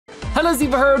Hello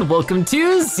Zebra Herd, welcome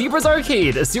to Zebra's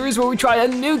Arcade, a series where we try a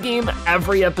new game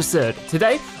every episode.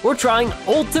 Today, we're trying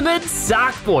Ultimate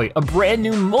Sackboy, a brand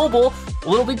new mobile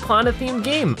Little Big Planet themed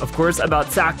game. Of course, about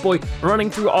Sackboy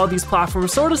running through all these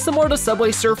platforms, sort of similar to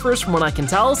Subway Surfers from what I can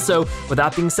tell. So with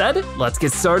that being said, let's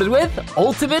get started with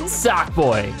Ultimate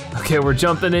Sackboy. Okay, we're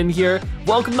jumping in here.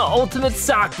 Welcome to Ultimate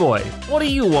Sackboy. What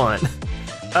do you want?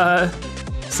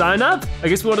 Sign up? I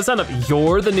guess we want to sign up.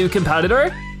 You're the new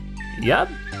competitor? Yep.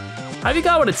 Have you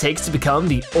got what it takes to become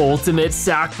the ultimate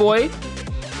Sackboy?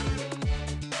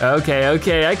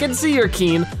 Okay, I can see you're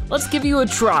keen. Let's give you a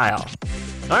trial.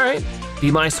 All right, be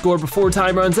my score before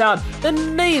time runs out,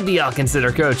 then maybe I'll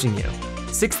consider coaching you.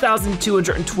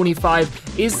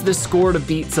 6,225 is the score to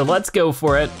beat, so let's go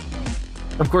for it.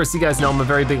 Of course, you guys know I'm a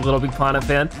very big Little Big Planet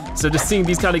fan, so just seeing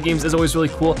these kind of games is always really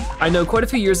cool. I know quite a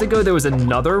few years ago, there was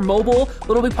another mobile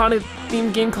Little Big Planet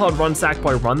themed game called Run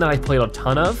Sackboy Run that I played a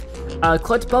ton of.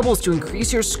 Collect bubbles to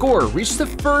increase your score. Reach the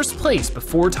first place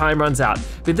before time runs out.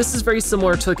 But this is very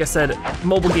similar to, like I said,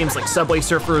 mobile games like Subway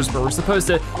Surfers, where we're supposed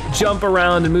to jump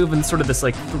around and move in sort of this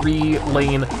like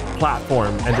 3-lane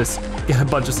platform and just get a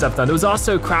bunch of stuff done. There was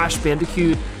also Crash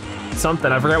Bandicoot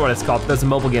something, I forgot what it's called, but there's a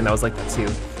mobile game that was like that too.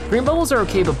 Green bubbles are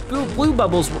okay, but blue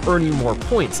bubbles will earn you more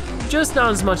points, just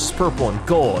not as much as purple and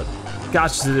gold.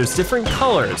 Gotcha, so there's different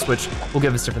colors, which will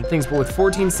give us different things, but with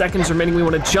 14 seconds remaining, we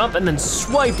wanna jump and then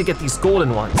swipe to get these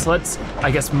golden ones. So let's,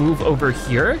 I guess, move over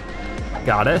here.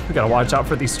 Got it, we gotta watch out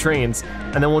for these trains.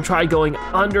 And then we'll try going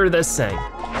under this thing,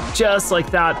 just like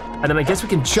that. And then I guess we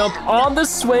can jump on the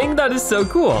swing, that is so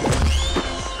cool.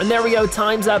 And there we go,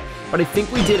 time's up, but I think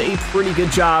we did a pretty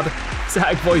good job.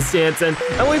 Sackboy's dancing,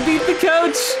 and we beat the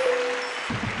coach.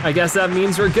 I guess that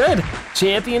means we're good.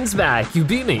 Champion's back, you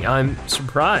beat me, I'm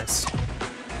surprised.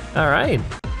 All right.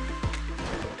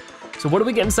 So what do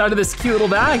we get inside of this cute little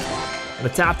bag? Gonna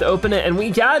tap to open it and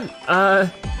we got,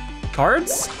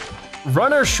 cards?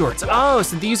 Runner shorts, oh,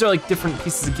 so these are like different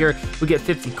pieces of gear. We get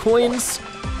 50 coins,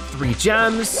 3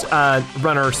 gems,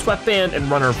 runner sweatband, and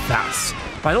runner vest.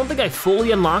 But I don't think I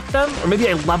fully unlocked them, or maybe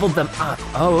I leveled them up.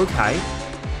 Oh, okay.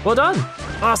 Well done,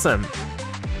 awesome.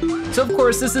 So of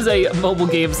course, this is a mobile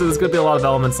game, so there's gonna be a lot of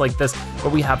elements like this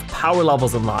where we have power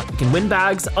levels unlocked. We can win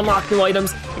bags, unlock new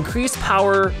items, increase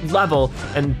power level,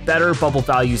 and better bubble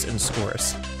values and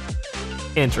scores.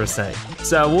 Interesting.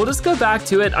 So we'll just go back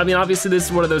to it. I mean, obviously this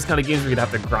is one of those kind of games where you'd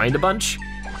have to grind a bunch.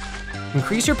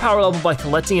 Increase your power level by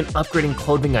collecting and upgrading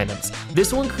clothing items.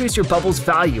 This will increase your bubble's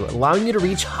value, allowing you to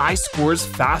reach high scores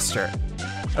faster.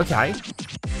 Okay.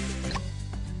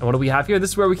 And what do we have here?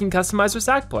 This is where we can customize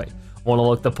our Sackboy. Wanna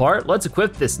look the part? Let's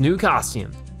equip this new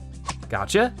costume.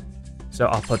 Gotcha. So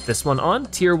I'll put this one on,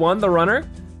 tier 1, the runner.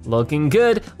 Looking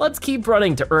good. Let's keep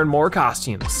running to earn more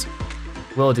costumes.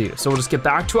 Will do. So we'll just get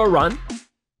back to our run.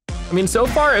 I mean, so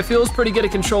far it feels pretty good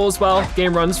at control as well.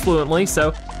 Game runs fluently,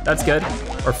 so that's good.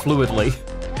 Or fluidly.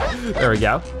 There we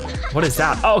go. What is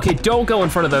that? Oh, okay, don't go in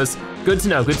front of those. Good to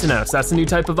know, good to know. So that's a new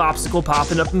type of obstacle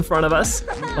popping up in front of us.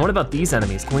 And what about these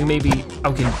enemies? Can we maybe,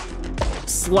 okay,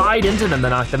 slide into them to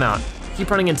knock them out.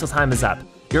 Keep running until time is up.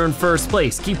 You're in first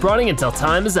place. Keep running until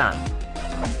time is up.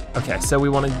 Okay, so we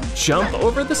wanna jump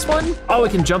over this one? Oh, we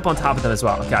can jump on top of them as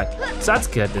well, okay. So that's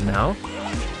good to know.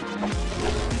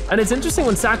 And it's interesting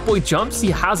when Sackboy jumps, he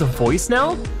has a voice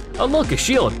now. Oh look, a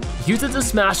shield. Use it to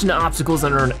smash into obstacles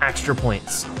and earn extra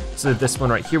points. So this one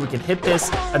right here, we can hit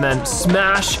this and then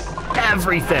smash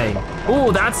everything.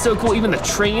 Oh, that's so cool, even the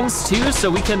trains too, so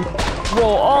we can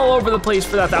roll all over the place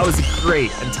for that. That was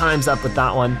great, and time's up with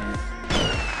that one.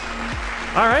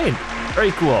 All right,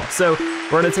 very cool. So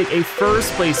we're gonna take a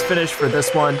first place finish for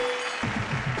this one.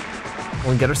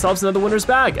 We'll get ourselves another winner's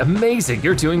bag. Amazing,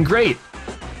 you're doing great.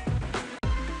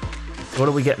 So what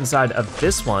do we get inside of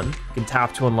this one? We can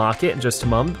tap to unlock it in just a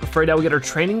moment. Afraid now we get our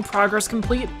training progress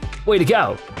complete. Way to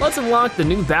go. Let's unlock the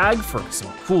new bag for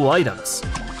some cool items.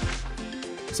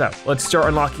 So let's start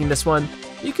unlocking this one.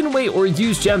 You can wait or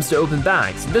use gems to open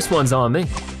bags. This one's on me.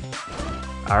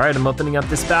 All right, I'm opening up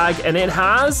this bag and it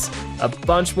has a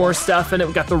bunch more stuff in it.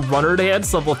 We got the runner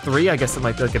dance, level 3. I guess it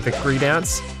might be like a victory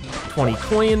dance. 20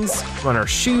 coins, runner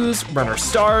shoes, runner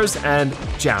stars, and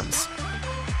gems.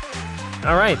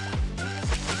 All right,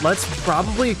 let's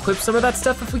probably equip some of that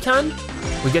stuff if we can.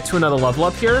 We get to another level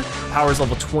up here. Power's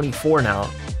level 24 now.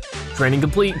 Training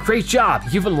complete, great job.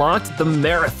 You've unlocked the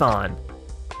marathon.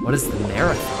 What is the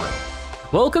marathon?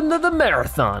 Welcome to the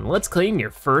marathon. Let's claim your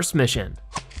first mission.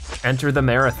 Enter the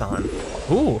marathon.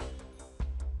 Ooh.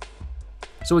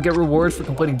 So we get rewards for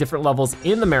completing different levels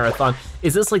in the marathon.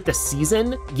 Is this like the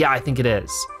season? Yeah, I think it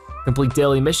is. Complete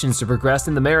daily missions to progress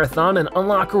in the marathon and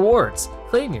unlock rewards.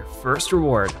 Claim your first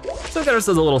reward. So we got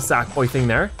ourselves a little Sackboy thing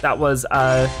there. That was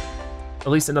at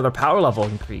least another power level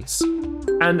increase.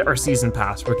 And our season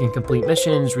pass, where we can complete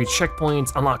missions, reach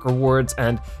checkpoints, unlock rewards,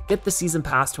 and get the season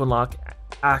pass to unlock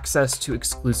access to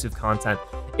exclusive content.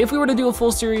 If we were to do a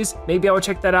full series, maybe I would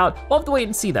check that out. We'll have to wait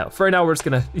and see though. For right now, we're just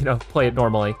gonna, play it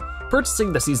normally.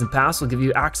 Purchasing the season pass will give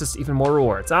you access to even more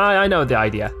rewards. I know the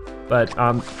idea, but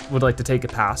would like to take a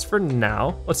pass for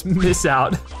now. Let's miss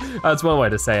out. That's one way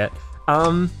to say it.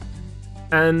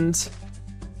 And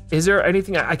is there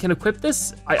anything I can equip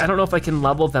this? I don't know if I can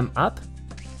level them up.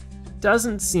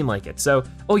 Doesn't seem like it. So,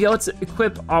 oh yeah, let's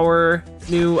equip our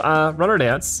new runner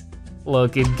dance.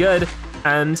 Looking good.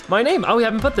 And my name, oh, we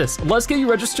haven't put this. Let's get you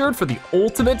registered for the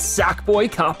ultimate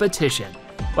Sackboy competition.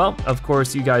 Well, of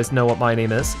course, you guys know what my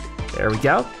name is. There we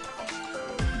go.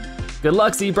 Good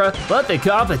luck, Zebra. Let the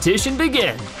competition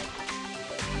begin.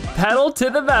 Pedal to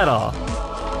the metal.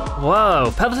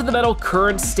 Whoa, pedal to the metal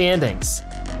current standings.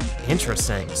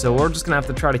 Interesting, so we're just gonna have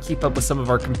to try to keep up with some of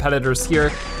our competitors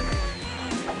here.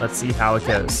 Let's see how it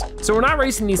goes. So we're not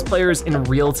racing these players in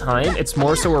real time. It's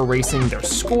more so we're racing their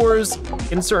scores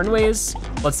in certain ways.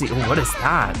 Let's see, ooh, what is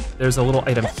that? There's a little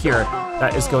item here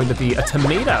that is going to be a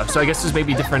tomato. So I guess there's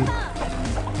maybe different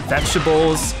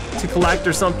vegetables to collect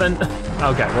or something.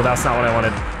 Okay, well that's not what I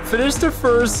wanted. Finish the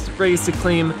first race to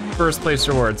claim first place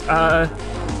rewards.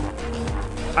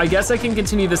 I guess I can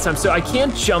continue this time. So I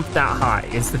can't jump that high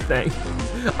is the thing.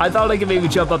 I thought I could maybe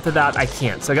jump up to that, I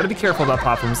can't. So I gotta be careful about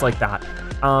platforms like that.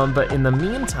 But in the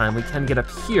meantime, we can get up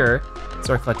here,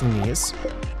 start collecting these.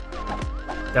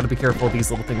 Gotta be careful of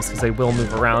these little things because they will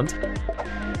move around.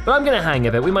 But I'm gonna hang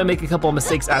of it. We might make a couple of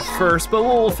mistakes at first, but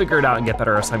we'll figure it out and get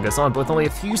better as time goes on. But with only a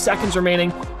few seconds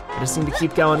remaining, I just need to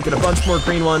keep going, get a bunch more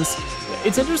green ones.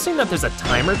 It's interesting that there's a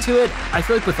timer to it. I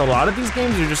feel like with a lot of these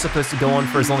games, you're just supposed to go on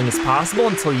for as long as possible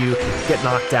until you get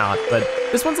knocked out. But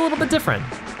this one's a little bit different.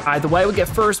 Either way, we get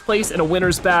first place in a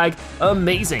winner's bag.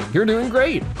 Amazing, you're doing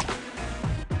great.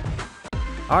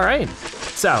 All right,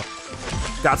 so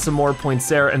got some more points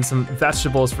there and some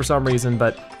vegetables for some reason,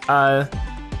 but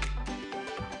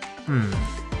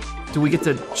do we get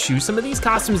to choose some of these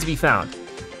costumes to be found?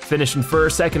 Finish in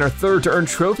first, second, or third to earn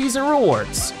trophies and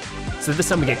rewards. So this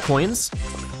time we get coins.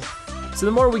 So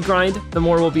the more we grind, the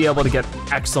more we'll be able to get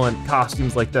excellent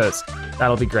costumes like those.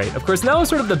 That'll be great. Of course, now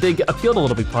sort of the big appeal to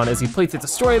Little Big Planet is you play through the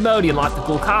story mode, you unlock the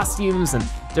cool costumes and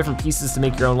different pieces to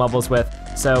make your own levels with.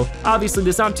 So obviously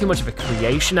there's not too much of a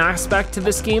creation aspect to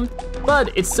this game,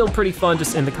 but it's still pretty fun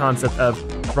just in the concept of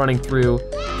running through,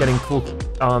 getting cool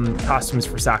costumes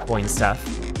for Sackboy and stuff.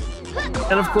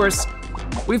 And of course,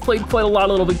 we've played quite a lot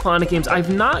of Little Big Planet games.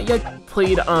 I've not yet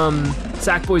played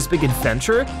Sackboy's Big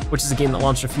Adventure, which is a game that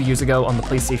launched a few years ago on the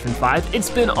PlayStation 5. It's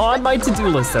been on my to-do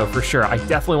list though, for sure. I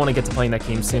definitely wanna get to playing that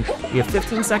game soon. We have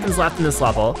 15 seconds left in this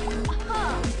level.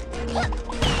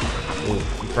 Ooh,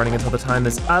 keep running until the time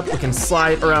is up. We can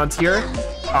slide around here.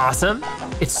 Awesome.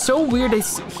 It's so weird to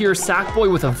hear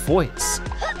Sackboy with a voice.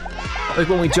 Like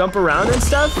when we jump around and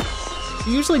stuff,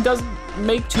 he usually doesn't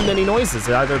make too many noises,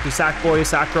 either it be Sackboy,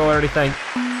 Sackgirl, or anything.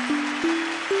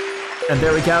 And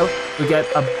there we go. We get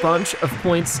a bunch of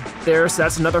points there, so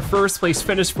that's another first place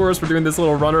finish for us. We're doing this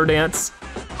little runner dance.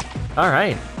 All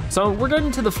right, so we're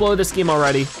getting to the flow of this game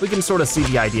already. We can sort of see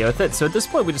the idea with it. So at this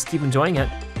point, we just keep enjoying it.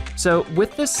 So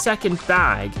with this second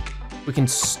bag, we can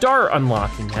start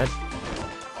unlocking it,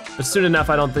 but soon enough,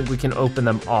 I don't think we can open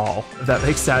them all, if that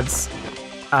makes sense.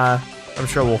 I'm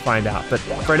sure we'll find out, but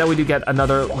right now we do get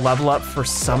another level up for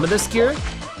some of this gear.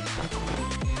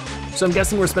 So I'm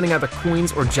guessing we're spending either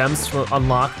coins or gems to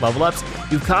unlock level ups.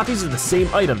 You have copies of the same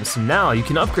items, so now you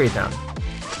can upgrade them.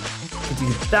 To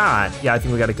do that, yeah, I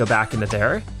think we gotta go back into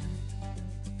there.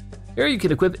 Here you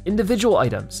can equip individual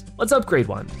items. Let's upgrade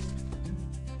one.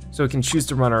 So we can choose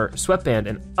to run our sweatband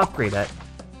and upgrade it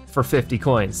for 50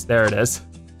 coins. There it is.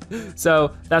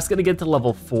 So that's gonna get to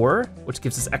level 4, which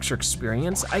gives us extra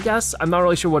experience, I guess. I'm not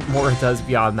really sure what more it does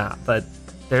beyond that, but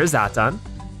there's that done.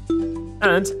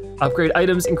 And upgrade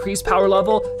items, increase power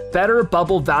level, better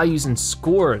bubble values and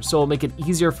scores. So it'll make it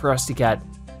easier for us to get,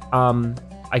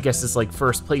 I guess it's like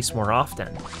first place more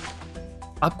often.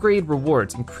 Upgrade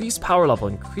rewards, increase power level.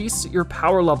 Increase your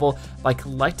power level by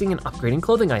collecting and upgrading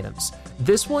clothing items.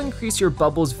 This will increase your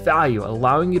bubble's value,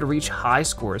 allowing you to reach high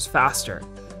scores faster.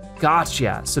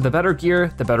 Gotcha, so the better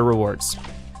gear, the better rewards.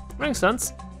 Makes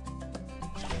sense.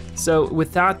 So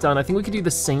with that done, I think we could do the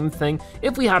same thing.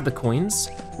 If we have the coins,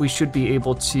 we should be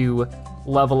able to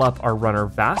level up our runner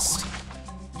vest,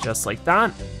 just like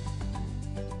that.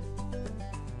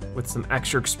 With some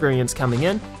extra experience coming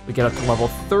in, we get up to level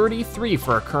 33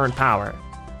 for our current power.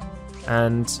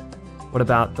 And what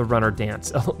about the runner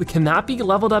dance? Oh, can that be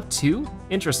leveled up too?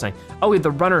 Interesting. Oh, we have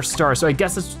the runner star, so I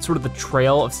guess it's sort of the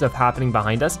trail of stuff happening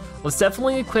behind us. Let's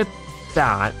definitely equip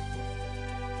that.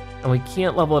 And we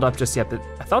can't level it up just yet, but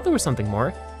I thought there was something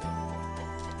more.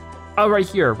 Oh, right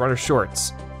here, runner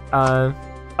shorts.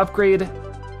 Upgrade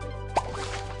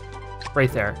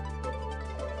right there.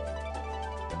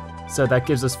 So that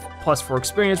gives us +4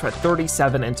 experience, we're at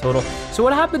 37 in total. So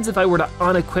what happens if I were to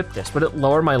unequip this? Would it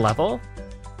lower my level?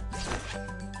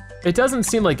 It doesn't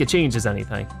seem like it changes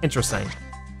anything. Interesting.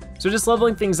 So just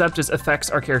leveling things up just affects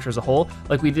our character as a whole.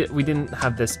 Like we didn't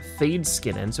have this fade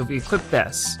skin in, so if we equip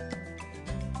this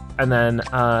and then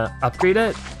upgrade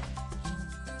it,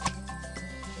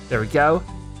 there we go.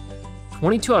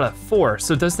 22 out of 4.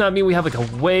 So does that mean we have like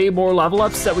a way more level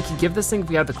ups that we can give this thing if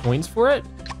we have the coins for it?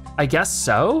 I guess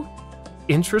so.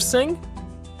 Interesting.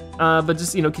 But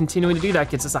just, you know, continuing to do that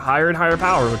gets us a higher and higher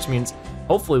power, which means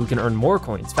hopefully we can earn more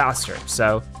coins faster.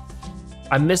 So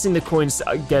I'm missing the coins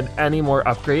to get any more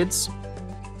upgrades.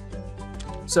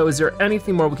 So is there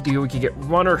anything more we could do? We could get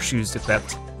runner shoes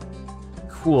equipped.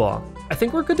 Cool. I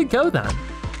think we're good to go then.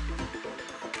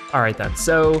 All right then,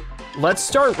 so let's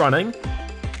start running.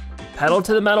 Pedal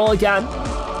to the metal again.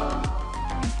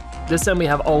 This time we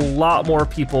have a lot more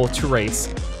people to race.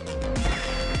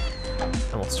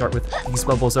 And we'll start with these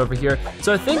bubbles over here.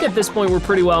 So I think at this point we're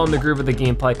pretty well in the groove of the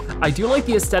gameplay. I do like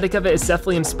the aesthetic of it. It's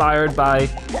definitely inspired by,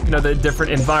 you know, the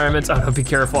different environments. Oh, be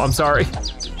careful, I'm sorry.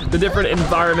 The different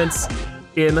environments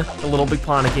in the Little Big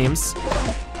Planet games.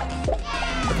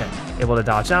 Okay, able to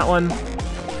dodge that one.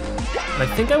 And I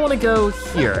think I wanna go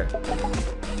here.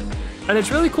 And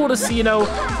it's really cool to see, you know,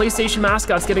 PlayStation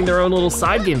mascots getting their own little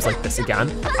side games like this again.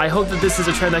 I hope that this is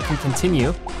a trend that can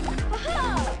continue.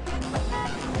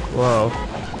 Whoa,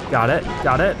 got it.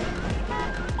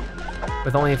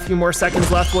 With only a few more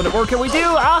seconds left, what can we do?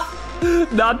 Ah,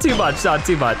 not too much.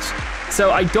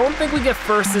 So I don't think we get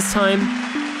first this time.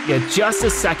 Yeah, just a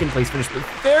second place finish, but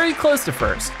very close to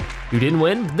first. You didn't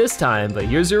win this time, but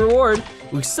here's your reward.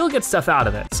 We still get stuff out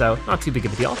of it, so not too big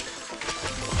of a deal.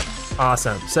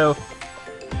 Awesome, so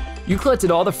you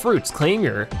collected all the fruits. Claim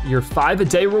your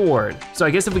 5-a-day reward. So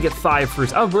I guess if we get 5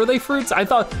 fruits, oh, were they fruits? I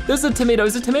thought, there's a tomato,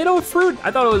 is a tomato a fruit?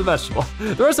 I thought it was a vegetable.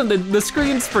 The rest of the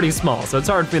screen's pretty small, so it's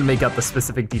hard for me to make out the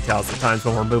specific details at times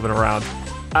when we're moving around.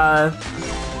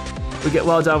 We get,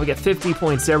 well done, we get 50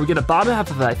 points there. We get a bottom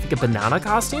half of, I think, a banana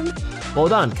costume. Well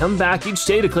done, come back each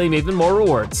day to claim even more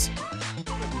rewards.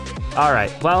 All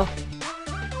right, well,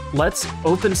 let's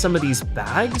open some of these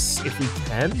bags if we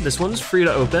can. This one's free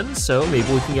to open, so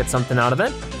maybe we can get something out of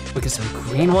it. We get some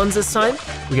green ones this time.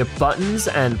 We get buttons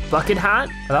and bucket hat.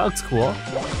 Oh, that looks cool.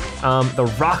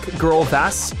 The rock girl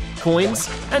vest, coins,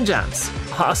 and gems.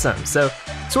 Awesome, so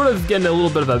sort of getting a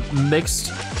little bit of a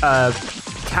mixed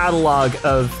catalog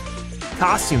of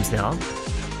costumes now.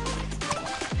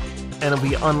 And if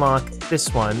we unlock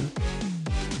this one,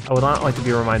 I would not like to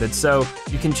be reminded. So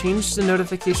you can change the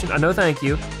notification. No, thank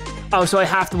you. Oh, so I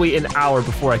have to wait an hour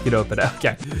before I could open it.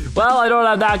 Okay. Well, I don't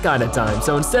have that kind of time.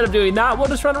 So instead of doing that, we'll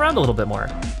just run around a little bit more.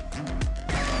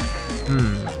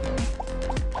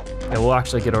 Yeah, we'll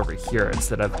actually get over here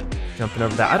instead of jumping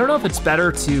over that. I don't know if it's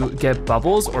better to get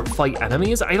bubbles or fight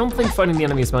enemies. I don't think fighting the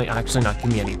enemies might actually not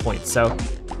give me any points. So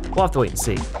we'll have to wait and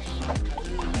see.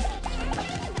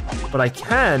 But I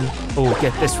can,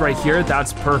 get this right here.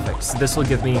 That's perfect. So this will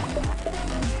give me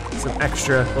some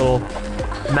extra little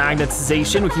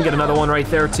magnetization. We can get another one right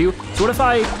there too. So what if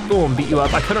I, boom, beat you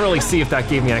up? I couldn't really see if that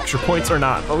gave me extra points or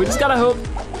not, but we just gotta hope.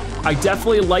 I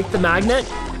definitely like the magnet.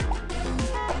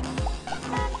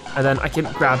 And then I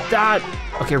can grab that.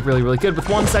 Okay, really, really good. With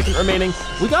 1 second remaining.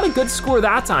 We got a good score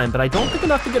that time, but I don't think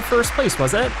enough to get first place,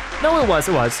 was it? No, it was.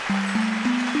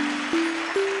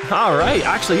 All right,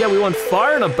 actually, yeah, we went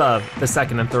far and above the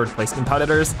second and third place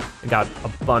competitors and got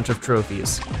a bunch of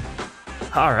trophies.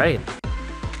 All right,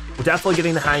 we're definitely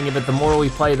getting the hang of it. The more we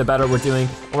play, the better we're doing.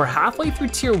 We're halfway through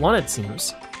tier 1, it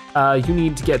seems. You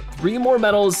need to get 3 more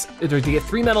medals, or to get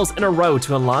 3 medals in a row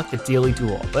to unlock the daily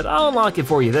duel, but I'll unlock it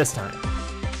for you this time.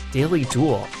 Daily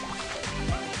duel.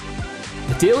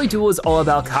 The daily duel is all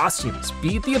about costumes.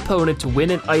 Beat the opponent to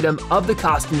win an item of the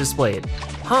costume displayed.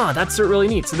 Huh, that's really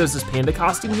neat. So there's this panda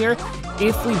costume here.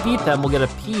 If we beat them, we'll get a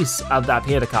piece of that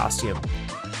panda costume.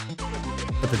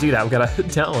 But to do that, we gotta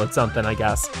download something, I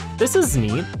guess. This is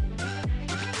neat.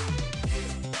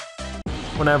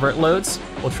 Whenever it loads,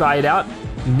 we'll try it out.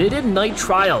 Knitted Night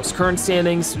Trials, current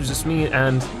standings, it's just me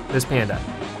and this panda.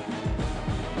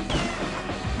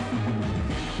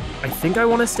 I think I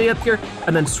wanna stay up here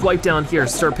and then swipe down here,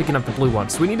 start picking up the blue one.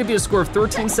 So we need to be a score of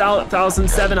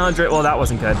 13,700, well, that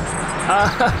wasn't good.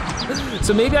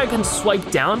 So maybe I can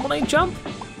swipe down when I jump?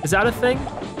 Is that a thing?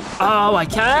 Oh, I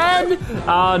can?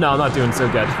 Oh no, I'm not doing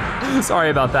so good. Sorry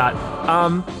about that.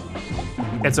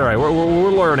 It's all right, we're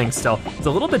learning still. It's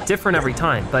a little bit different every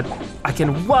time, but I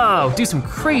can, whoa, do some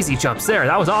crazy jumps there.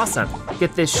 That was awesome.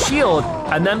 Get this shield,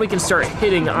 and then we can start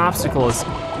hitting obstacles,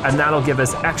 and that'll give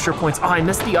us extra points. Oh, I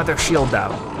missed the other shield though.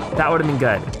 That would've been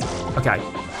good. Okay,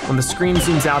 when the screen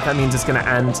zooms out, that means it's gonna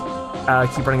end.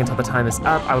 Keep running until the time is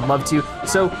up, I would love to.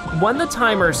 So when the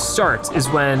timer starts is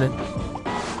when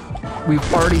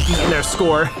we've already beaten their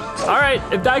score. All right,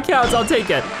 if that counts, I'll take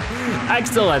it.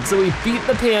 Excellent, so we beat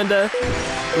the panda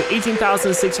with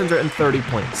 18,630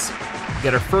 points.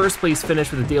 Get our first place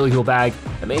finish with a daily heal bag.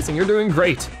 Amazing, you're doing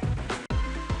great.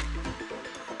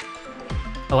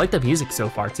 I like the music so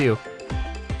far too.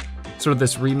 Sort of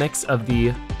this remix of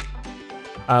the,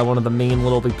 one of the main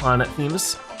Little Big Planet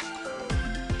themes.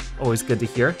 Always good to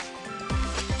hear.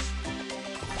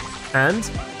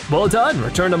 And well done,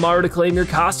 return tomorrow to claim your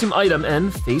costume item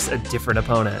and face a different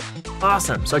opponent.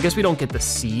 Awesome, so I guess we don't get to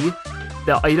see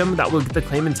the item that we'll get to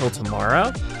claim until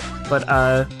tomorrow, but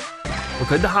we're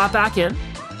good to hop back in.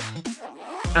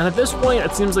 And at this point,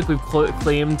 it seems like we've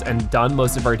claimed and done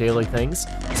most of our daily things,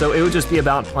 so it would just be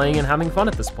about playing and having fun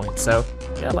at this point. So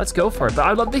yeah, let's go for it. But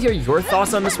I'd love to hear your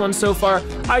thoughts on this one so far.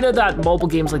 I know that mobile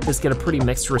games like this get a pretty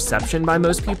mixed reception by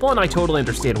most people, and I totally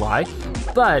understand why,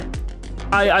 but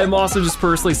I'm also just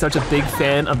personally such a big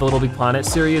fan of the Little Big Planet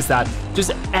series that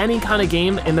just any kind of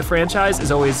game in the franchise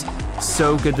is always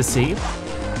so good to see.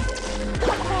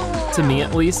 To me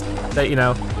at least, that, you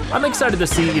know, I'm excited to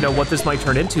see, you know, what this might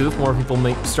turn into if more people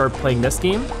may start playing this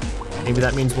game. Maybe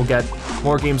that means we'll get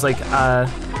more games like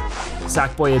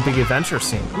Sackboy: A Big Adventure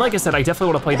soon. And like I said, I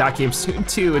definitely want to play that game soon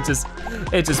too. It's just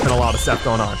been a lot of stuff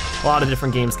going on. A lot of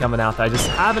different games coming out that I just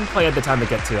haven't played the time to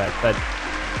get to it, but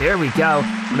there we go.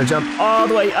 I'm gonna jump all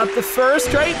the way up the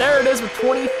first, right? There it is with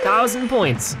 20,000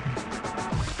 points.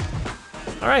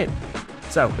 All right,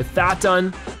 so with that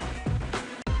done,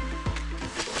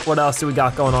 what else do we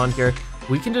got going on here?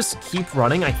 We can just keep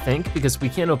running, I think, because we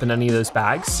can't open any of those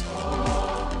bags.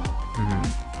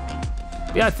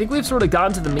 Yeah, I think we've sort of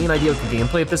gotten to the main idea of the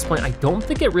gameplay at this point. I don't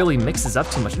think it really mixes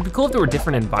up too much. It'd be cool if there were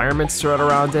different environments to run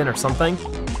around in or something.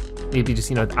 Maybe just,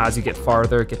 you know, as you get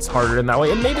farther, it gets harder in that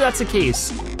way. And maybe that's the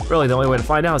case. Really, the only way to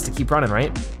find out is to keep running,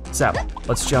 right? So,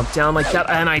 let's jump down like that.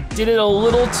 And I did it a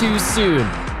little too soon.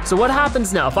 So what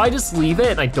happens now? If I just leave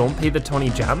it and I don't pay the 20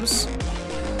 gems,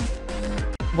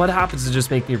 what happens to just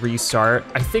make me restart?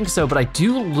 I think so, but I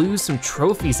do lose some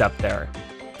trophies up there.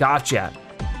 Gotcha.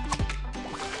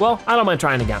 Well, I don't mind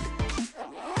trying again.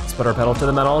 Let's put our pedal to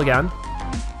the metal again.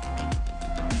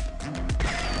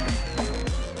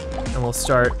 And we'll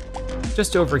start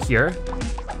just over here.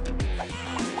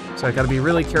 So I gotta be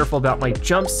really careful about my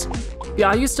jumps. Yeah,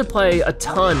 I used to play a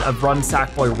ton of Run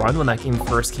Sackboy Run when that game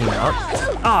first came out.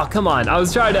 Oh, come on, I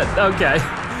was trying to, okay.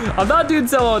 I'm not doing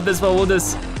so well with this one, we'll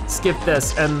just skip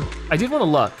this. And I did wanna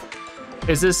look.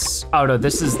 Is this, oh no,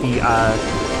 this is the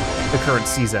current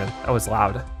season. That was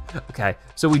loud. Okay,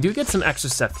 so we do get some extra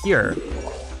stuff here.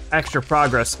 Extra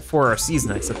progress for our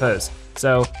season, I suppose.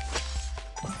 So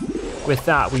with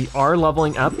that, we are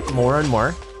leveling up more and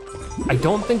more. I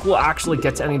don't think we'll actually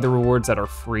get to any of the rewards that are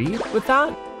free with that.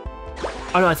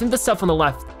 Oh no, I think the stuff on the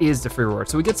left is the free reward.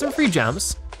 So we get some free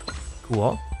gems,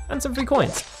 cool, and some free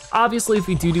coins. Obviously, if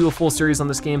we do a full series on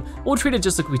this game, we'll treat it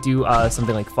just like we do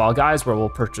something like Fall Guys, where we'll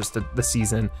purchase the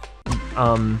season,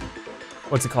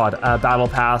 what's it called, Battle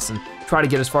Pass, and try to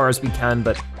get as far as we can,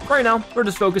 but right now, we're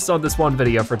just focused on this one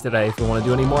video for today. If we wanna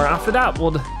do any more after that,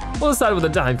 we'll decide when the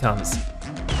time comes.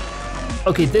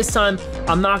 Okay, this time,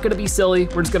 I'm not gonna be silly.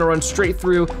 We're just gonna run straight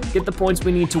through, get the points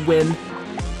we need to win.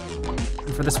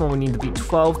 And for this one, we need to beat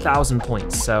 12,000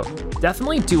 points, so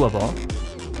definitely doable.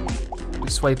 We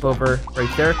swipe over right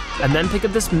there, and then pick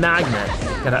up this magnet.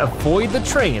 Gotta avoid the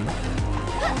train.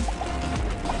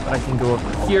 But I can go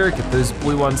over here, get those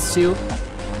blue ones too.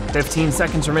 15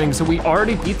 seconds remaining, so we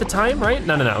already beat the time, right?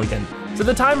 No, we didn't. So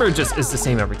the timer just is the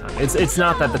same every time. It's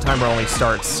not that the timer only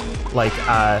starts like,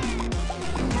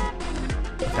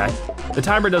 okay. The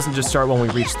timer doesn't just start when we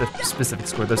reach the specific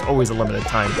score, there's always a limited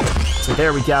time. So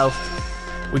there we go.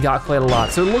 We got quite a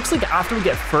lot. So it looks like after we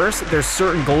get first, there's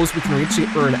certain goals we can reach to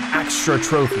earn extra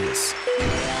trophies.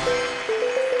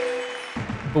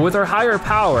 But with our higher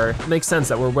power, it makes sense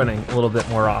that we're winning a little bit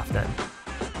more often.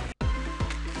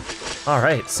 All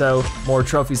right, so more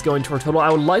trophies going to our total.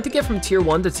 I would like to get from tier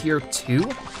 1 to tier 2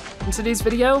 in today's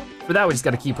video. For that, we just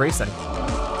gotta keep racing.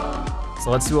 So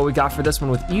let's see what we got for this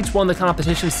one. With each one, the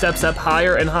competition steps up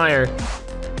higher and higher.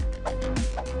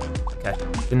 Okay,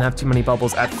 didn't have too many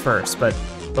bubbles at first, but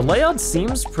the layout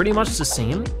seems pretty much the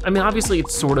same. I mean, obviously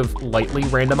it's sort of lightly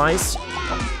randomized,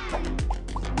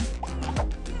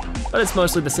 but it's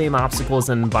mostly the same obstacles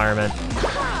and environment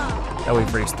that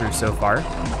we've raced through so far.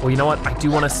 Well, you know what? I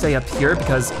do want to stay up here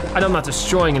because I know I'm not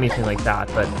destroying anything like that,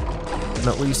 but I'm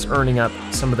at least earning up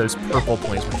some of those purple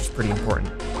points, which is pretty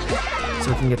important. So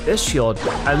we can get this shield,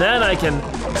 and then I can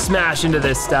smash into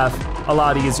this stuff a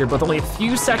lot easier, with only a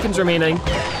few seconds remaining.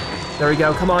 There we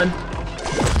go, come on.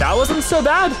 That wasn't so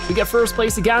bad. We get first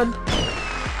place again.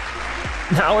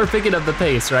 Now we're picking up the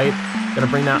pace, right? Gonna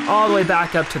bring that all the way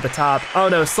back up to the top. Oh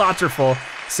no, slots are full.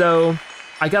 So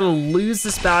I gotta lose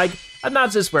this bag. And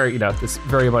not just where, you know, this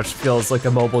very much feels like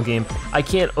a mobile game. I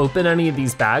can't open any of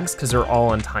these bags because they're all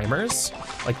on timers,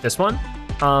 like this one.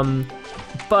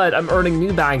 But I'm earning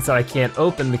new bags that I can't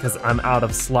open because I'm out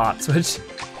of slots, which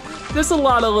there's a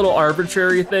lot of little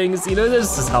arbitrary things. You know,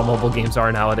 this is how mobile games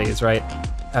are nowadays, right?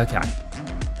 Okay.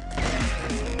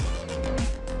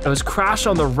 It was Crash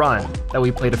on the Run that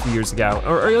we played a few years ago,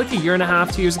 or like a year and a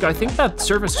half, 2 years ago. I think that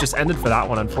service just ended for that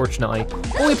one, unfortunately.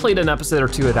 Only played an episode or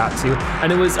two of that too,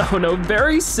 and it was, oh no,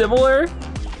 very similar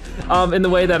in the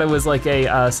way that it was like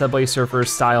a Subway Surfers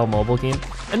style mobile game.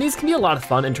 And these can be a lot of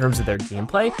fun in terms of their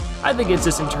gameplay. I think it's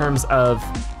just in terms of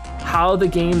how the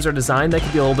games are designed that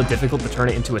can be a little bit difficult to turn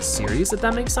it into a series, if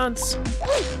that makes sense.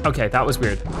 Okay, that was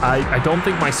weird. I don't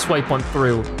think my swipe went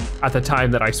through at the time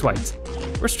that I swiped.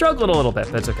 We're struggling a little bit,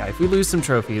 that's okay. If we lose some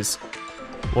trophies,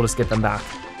 we'll just get them back.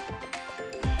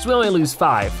 So we only lose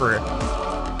 5 for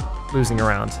losing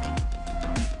around.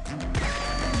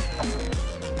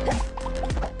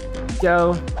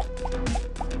 Go.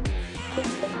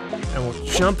 And we'll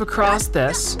jump across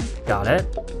this. Got it.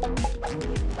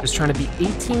 Just trying to beat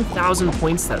 18,000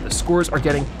 points though. The scores are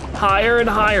getting higher and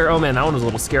higher. Oh man, that one was a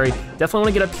little scary. Definitely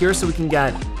wanna get up here so we can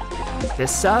get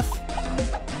this stuff.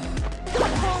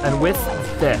 And with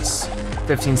this,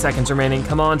 15 seconds remaining.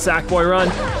 Come on, Sackboy, run.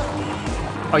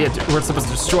 Oh yeah, we're supposed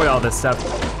to destroy all this stuff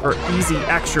for easy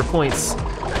extra points.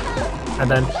 And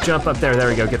then jump up there, there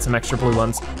we go, get some extra blue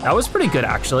ones. That was pretty good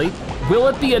actually. Will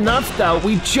it be enough though?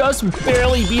 We just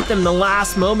barely beat them the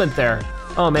last moment there.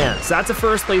 Oh man, so that's a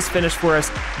first place finish for us.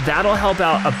 That'll help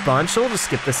out a bunch. So we'll just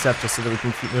skip this step just so that we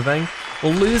can keep moving.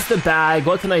 We'll lose the bag,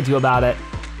 what can I do about it?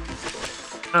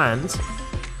 And,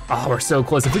 oh, we're so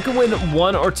close. If we can win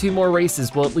 1 or 2 more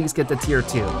races, we'll at least get the tier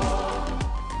 2.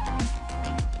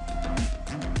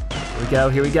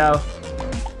 Here we go.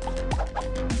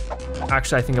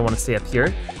 Actually, I think I wanna stay up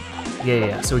here.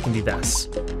 Yeah, so we can do this.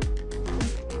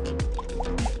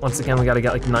 Once again, we gotta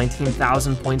get like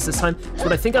 19,000 points this time. So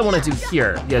what I think I wanna do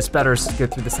here, yeah, it's better to go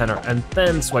through the center and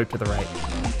then swipe to the right.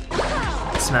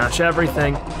 Smash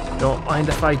everything. Don't mind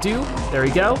if I do. There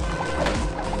we go.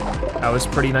 That was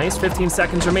pretty nice. 15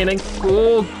 seconds remaining.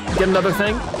 Ooh, get another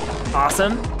thing.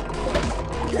 Awesome.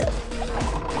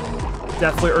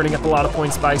 Definitely earning up a lot of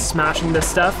points by smashing this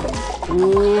stuff.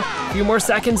 Ooh, a few more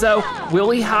seconds though. Will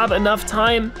we have enough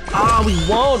time? Ah, we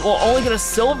won't. We'll only get a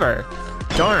silver.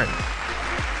 Darn.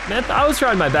 Man, I was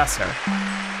trying my best here.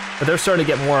 But they're starting to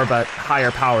get more of a higher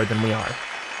power than we are.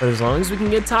 But as long as we can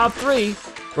get top 3,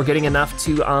 we're getting enough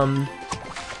to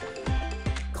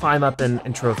climb up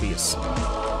in trophies.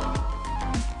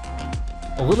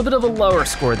 A little bit of a lower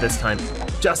score this time,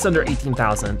 just under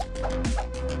 18,000.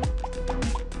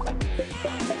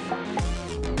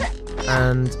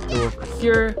 And go over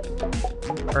here,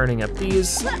 earning up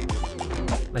these. I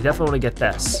definitely wanna get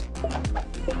this.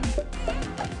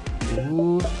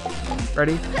 Ooh,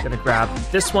 ready? Gonna grab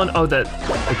this one. Oh, the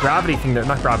gravity thing there,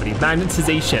 not gravity,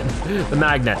 magnetization. The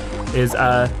magnet is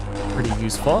pretty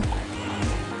useful.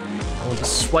 We'll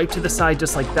just swipe to the side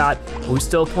just like that. We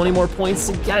still have plenty more points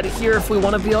to get here if we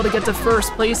want to be able to get to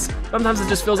first place. Sometimes it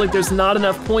just feels like there's not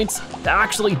enough points to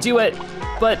actually do it,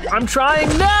 but I'm trying.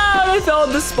 No, I fell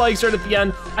on the spikes right at the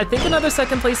end. I think another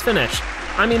second place finish.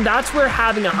 I mean, that's where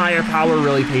having a higher power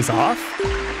really pays off.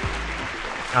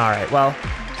 All right, well,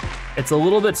 it's a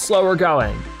little bit slower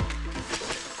going,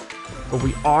 but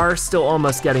we are still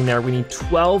almost getting there. We need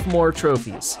 12 more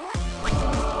trophies.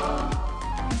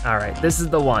 All right, this is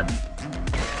the one.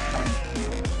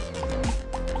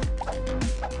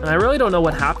 And I really don't know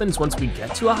what happens once we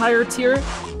get to a higher tier.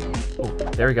 Oh,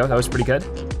 there we go, that was pretty good.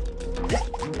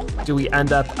 Do we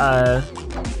end up,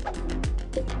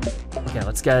 okay,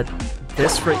 let's get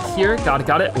this right here.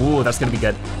 Got it. Ooh, that's gonna be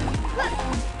good.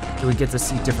 Do we get to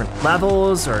see different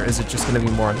levels, or is it just gonna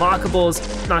be more unlockables?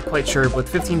 Not quite sure, but with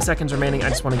 15 seconds remaining, I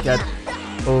just wanna get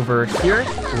over here.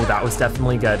 Ooh, that was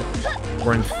definitely good.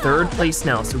 We're in 3rd place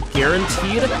now, so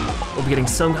guaranteed we'll be getting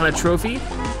some kind of trophy.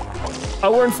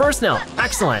 Oh, we're in 1st now,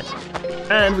 excellent.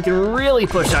 And we can really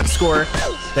push that score.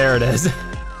 There it is.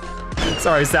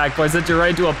 Sorry, Sackboy, I sent you right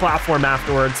into a platform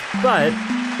afterwards, but.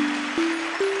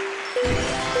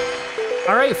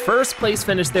 All right, 1st place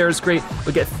finish there is great.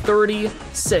 We get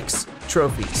 36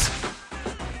 trophies.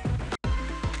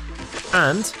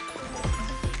 And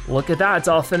look at that, it's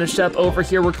all finished up over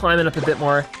here. We're climbing up a bit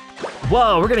more.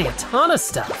 Whoa, we're getting a ton of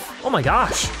stuff. Oh my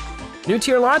gosh. New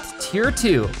tier lot, tier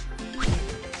 2.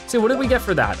 So what did we get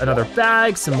for that? Another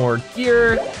bag, some more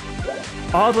gear.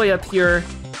 All the way up here.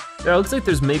 It looks like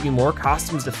there's maybe more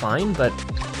costumes to find, but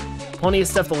plenty of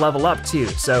stuff to level up too.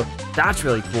 So that's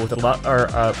really cool. With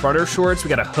our runner shorts, we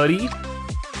got a hoodie.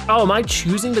 Oh, am I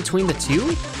choosing between the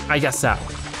two? I guess so.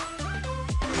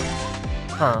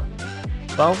 Huh.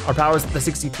 Well, our power's at the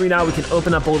 63 now. We can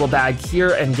open up a little bag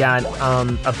here and get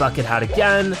a bucket hat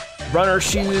again, runner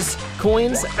shoes,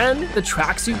 coins, and the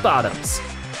tracksuit bottoms.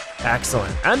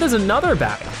 Excellent. And there's another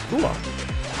bag. Cool.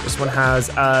 This one has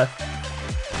a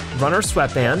runner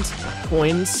sweatband,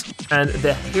 coins, and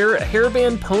the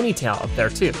hairband ponytail up there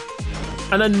too.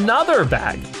 And another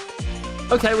bag.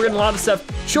 Okay, we're getting a lot of stuff.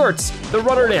 Shorts, the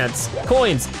runner dance,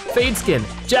 coins, fade skin,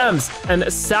 gems,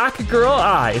 and sack girl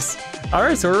eyes. All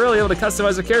right, so we're really able to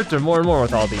customize our character more and more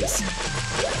with all these.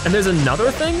 And there's another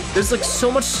thing. There's like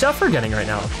so much stuff we're getting right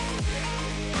now.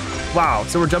 Wow,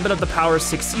 so we're jumping up the power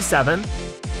 67.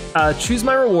 Choose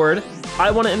my reward. I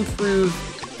want to improve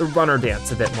the runner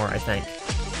dance a bit more, I think.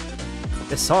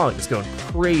 This song is going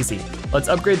crazy. Let's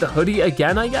upgrade the hoodie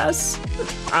again, I guess?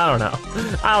 I don't know.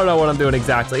 I don't know what I'm doing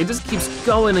exactly. It just keeps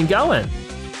going and going.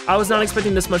 I was not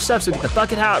expecting this much stuff. So we get the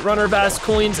bucket hat, runner vest,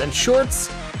 coins, and shorts.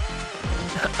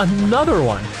 Another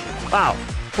one. Wow,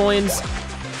 coins,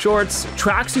 shorts,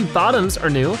 tracksuit bottoms are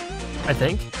new, I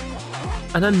think.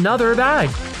 And another bag.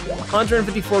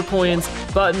 154 coins,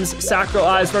 buttons, sacral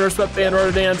eyes, runner sweatband,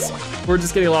 runner dance. We're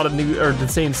just getting a lot of new, or the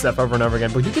same stuff over and over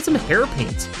again, but you get some hair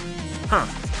paint. Huh.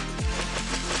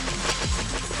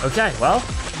 Okay, well,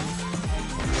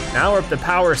 now we're up to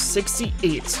power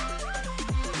 68.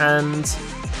 And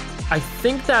I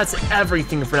think that's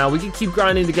everything for now. We can keep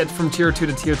grinding to get from tier 2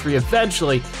 to tier 3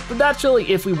 eventually, but that's really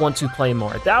if we want to play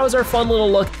more. That was our fun little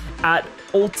look at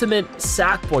Ultimate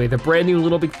Sackboy, the brand new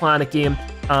Little Big Planet game.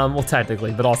 Well,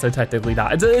 technically, but also technically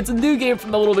not. It's a new game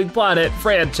from the Little Big Planet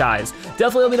franchise.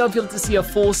 Definitely let me know if you'd like to see a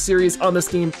full series on this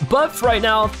game. But for right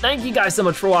now, thank you guys so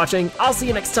much for watching. I'll see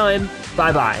you next time.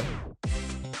 Bye-bye.